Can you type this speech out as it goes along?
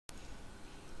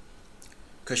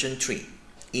Question 3.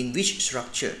 In which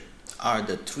structure are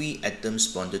the 3 atoms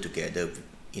bonded together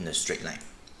in a straight line?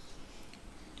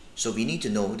 So we need to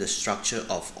know the structure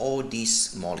of all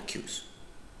these molecules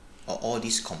or all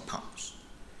these compounds.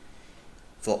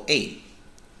 For A,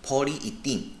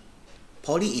 polyethylene.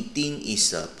 Polyethylene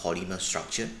is a polymer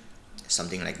structure,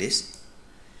 something like this.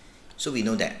 So we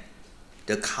know that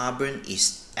the carbon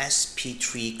is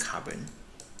sp3 carbon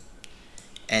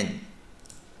and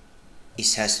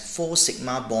it has 4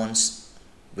 sigma bonds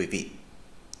with it.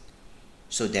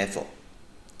 So therefore,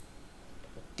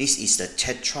 this is the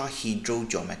tetrahedral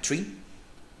geometry.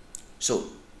 So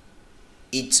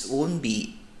it won't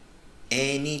be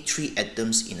any 3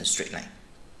 atoms in a straight line,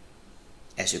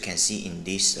 as you can see in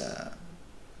this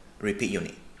repeat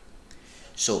unit.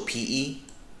 So PE,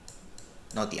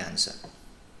 not the answer.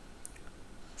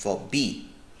 For B,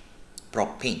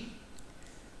 propane.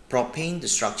 Propane, the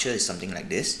structure is something like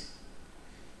this.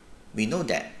 We know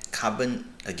that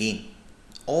carbon, again,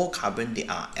 all carbon, they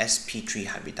are sp3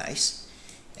 hybridized,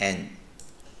 and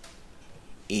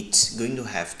it's going to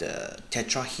have the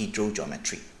tetrahedral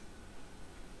geometry.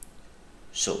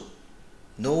 So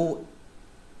no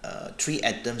 3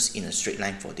 atoms in a straight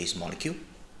line for this molecule.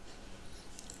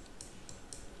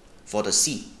 For the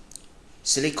C,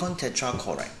 silicon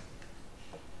tetrachloride.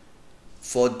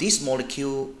 For this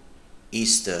molecule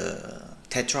is the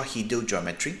tetrahedral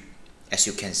geometry. As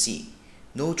you can see,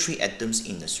 no 3 atoms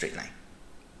in a straight line.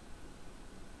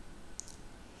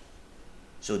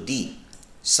 So D,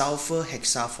 sulfur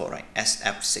hexafluoride,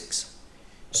 SF6.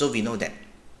 So we know that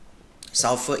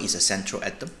sulfur is a central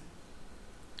atom.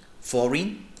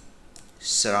 Fluorine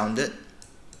surrounded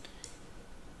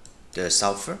the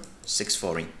sulfur, 6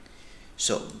 fluorine.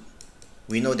 So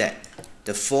we know that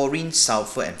the fluorine,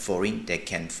 sulfur and fluorine, they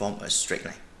can form a straight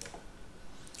line.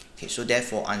 Okay, so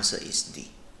therefore answer is D,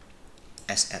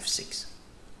 SF6.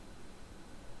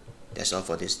 That's all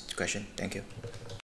for this question. Thank you.